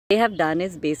they have done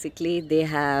is basically they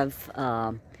have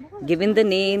given the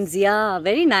names, yeah,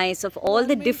 very nice, of all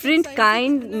the different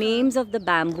names of the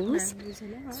bamboos.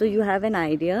 So you have an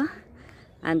idea.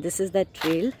 And this is that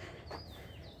trail.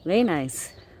 Very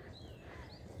nice.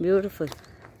 Beautiful.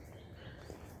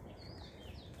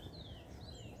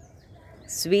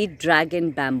 Sweet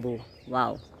dragon bamboo.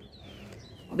 Wow.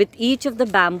 With each of the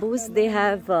bamboos, they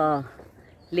have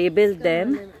labeled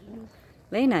them.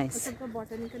 Very nice.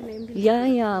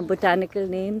 Yeah, botanical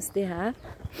names they have.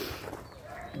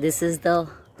 This is the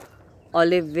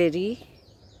oliveri.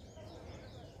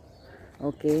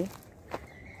 Okay.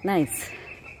 Nice.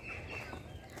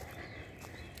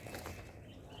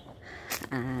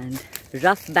 And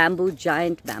rough bamboo,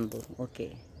 giant bamboo.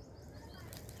 Okay.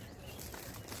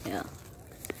 Yeah.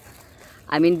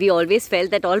 I mean, we always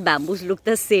felt that all bamboos look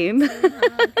the same.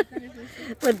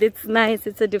 But it's nice.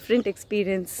 It's a different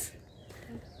experience.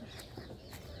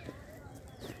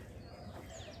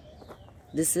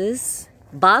 This is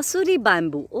Basuri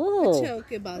bamboo. Oh,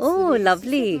 oh,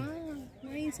 lovely.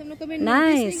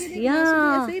 Nice.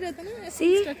 Yeah.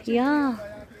 See? Yeah.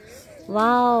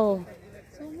 Wow.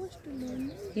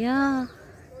 Yeah.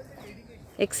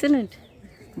 Excellent.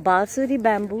 Basuri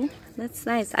bamboo. That's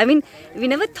nice. I mean, we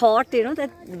never thought, you know,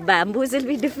 that bamboos will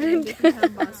be different.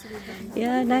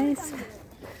 Yeah, nice.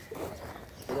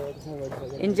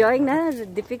 Enjoying now,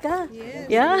 Deepika? Yes.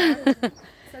 Yeah.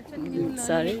 Such a new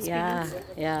Sorry.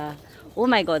 Yeah. Oh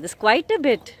my God, there's quite a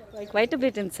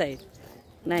bit inside.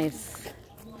 Nice.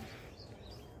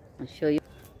 I'll show you.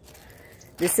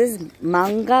 This is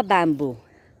manga bamboo.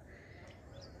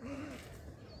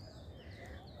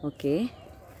 Okay.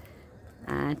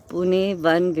 And Pune,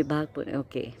 Van Vibhag, Pune.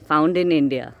 Okay. Found in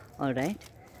India. Alright.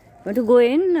 Want to go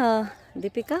in,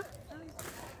 Deepika?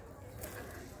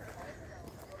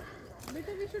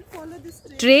 Better we should follow this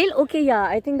Trail? Okay, yeah.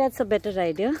 I think that's a better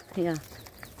idea. Yeah.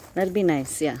 That'll be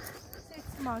nice, yeah.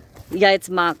 It's marked. Yeah, it's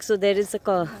marked. So there is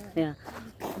a yeah.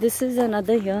 This is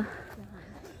another here.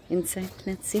 Inside.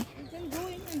 Let's see. You can go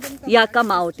in and then come Yeah, back.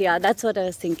 come out. Yeah, that's what I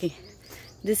was thinking.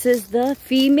 This is the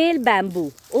female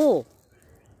bamboo. Oh.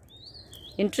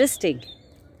 Interesting.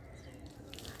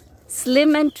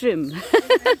 Slim and trim.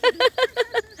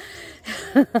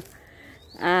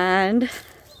 And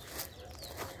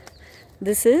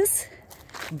this is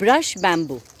brush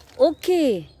bamboo.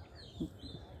 Okay.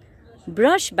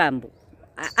 Brush bamboo.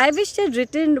 I wish they'd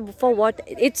written for what.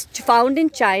 It's found in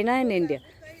China and India.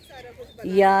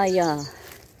 Yeah.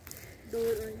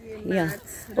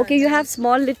 Okay, you have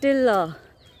small little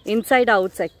inside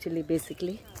outs actually,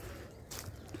 basically.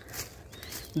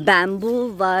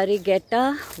 Bamboo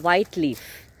varigata white leaf.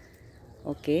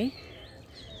 Okay.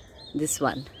 This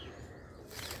one.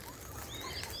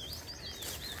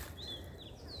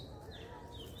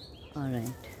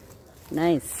 Alright.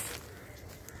 Nice.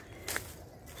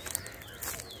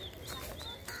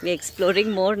 We're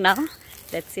exploring more now.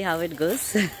 Let's see how it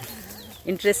goes.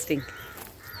 Interesting.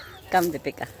 Come,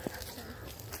 Deepika.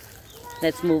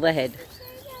 Let's move ahead.